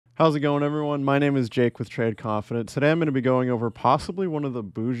How's it going, everyone? My name is Jake with Trade Confident. Today I'm going to be going over possibly one of the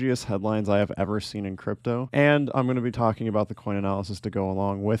bougiest headlines I have ever seen in crypto, and I'm going to be talking about the coin analysis to go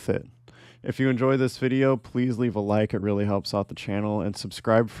along with it. If you enjoy this video, please leave a like. It really helps out the channel, and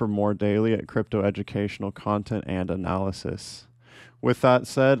subscribe for more daily crypto educational content and analysis. With that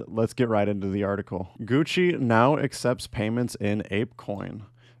said, let's get right into the article. Gucci now accepts payments in Apecoin.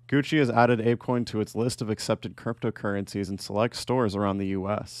 Gucci has added Apecoin to its list of accepted cryptocurrencies in select stores around the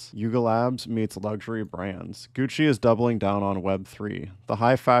US. YUGA Labs meets luxury brands. Gucci is doubling down on Web3. The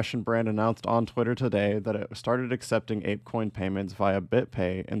high fashion brand announced on Twitter today that it started accepting Apecoin payments via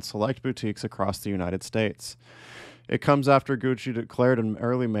BitPay in select boutiques across the United States. It comes after Gucci declared in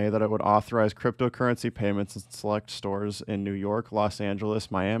early May that it would authorize cryptocurrency payments in select stores in New York, Los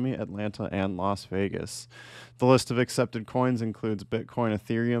Angeles, Miami, Atlanta, and Las Vegas. The list of accepted coins includes Bitcoin,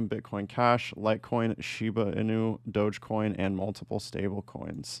 Ethereum, Bitcoin Cash, Litecoin, Shiba Inu, Dogecoin, and multiple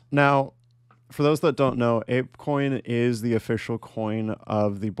stablecoins. Now, for those that don't know, Apecoin is the official coin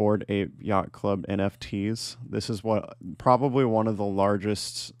of the Bored Ape Yacht Club NFTs. This is probably one of the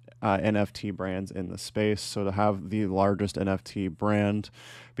largest NFT brands in the space. So to have the largest NFT brand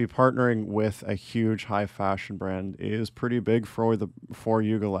be partnering with a huge high fashion brand is pretty big for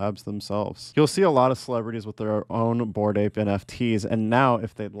YUGA Labs themselves. You'll see a lot of celebrities with their own Bored Ape NFTs, and now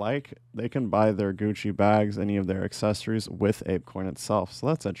if they'd like, they can buy their Gucci bags, any of their accessories with Apecoin itself. So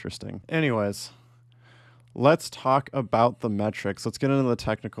that's interesting. Anyways, let's talk about the metrics. Let's get into the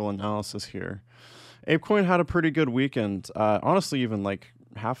technical analysis here. Apecoin had a pretty good weekend. Honestly, even like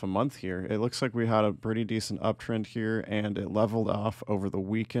half a month here. It looks like we had a pretty decent uptrend here, and it leveled off over the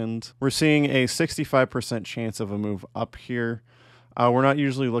weekend. We're seeing a 65% chance of a move up here. We're not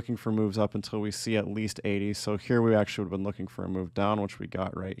usually looking for moves up until we see at least 80. So here we actually would have been looking for a move down, which we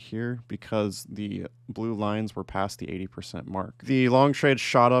got right here because the blue lines were past the 80% mark. The long trades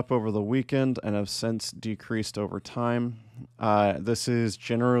shot up over the weekend and have since decreased over time. This is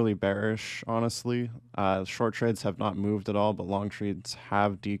generally bearish, honestly. Short trades have not moved at all, but long trades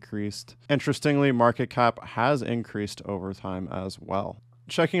have decreased. Interestingly, market cap has increased over time as well.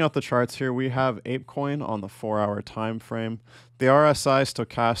 Checking out the charts here, we have Apecoin on the 4-hour time frame. The RSI,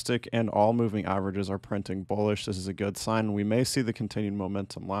 stochastic, and all moving averages are printing bullish. This is a good sign. We may see the continued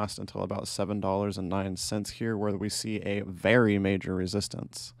momentum last until about $7.09 here, where we see a very major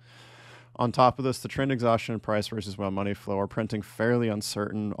resistance. On top of this, the trend exhaustion and price versus well money flow are printing fairly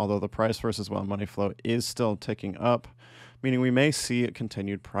uncertain, although the price versus well money flow is still ticking up, meaning we may see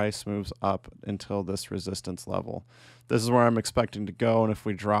continued price moves up until this resistance level. This is where I'm expecting to go, and if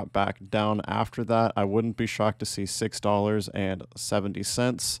we drop back down after that, I wouldn't be shocked to see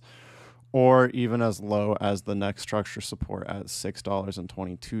 $6.70 or even as low as the next structure support at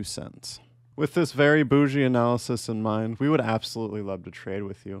 $6.22. With this very bougie analysis in mind, we would absolutely love to trade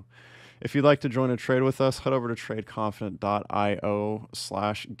with you. If you'd like to join a trade with us, head over to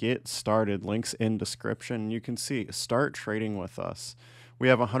tradeconfident.io/get started. Links in description. You can see start trading with us. We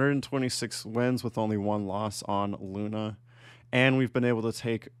have 126 wins with only one loss on Luna, and we've been able to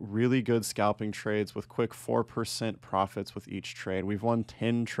take really good scalping trades with quick 4% profits with each trade. We've won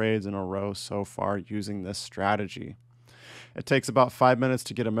 10 trades in a row so far using this strategy. It takes about 5 minutes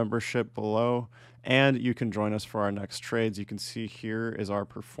to get a membership below, and you can join us for our next trades. You can see here is our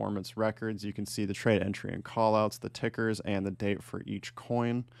performance records. You can see the trade entry and callouts, the tickers, and the date for each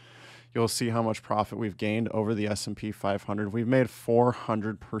coin. You'll see how much profit we've gained over the S&P 500. We've made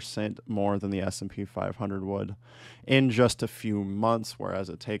 400% more than the S&P 500 would in just a few months, whereas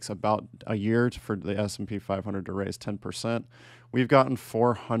it takes about a year for the S&P 500 to raise 10%. We've gotten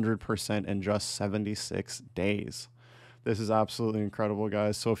 400% in just 76 days. This is absolutely incredible,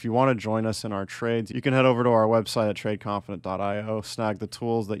 guys. So if you want to join us in our trades, you can head over to our website at tradeconfident.io, snag the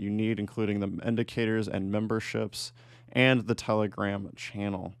tools that you need, including the indicators and memberships and the Telegram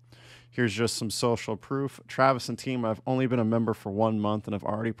channel. Here's just some social proof. Travis and team, I've only been a member for 1 month and I've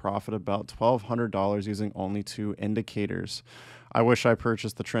already profited about $1,200 using only 2 indicators. I wish I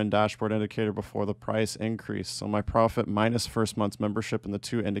purchased the trend dashboard indicator before the price increased. So my profit minus first month's membership in the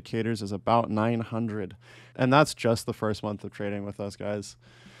 2 indicators is about $900. And that's just the first month of trading with us, guys.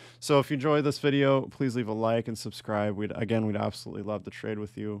 So if you enjoyed this video, please leave a like and subscribe. We'd absolutely love to trade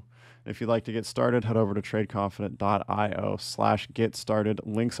with you. And if you'd like to get started, head over to tradeconfident.io/get started.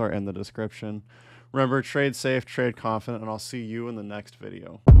 Links are in the description. Remember, trade safe, trade confident, and I'll see you in the next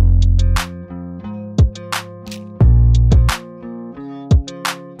video.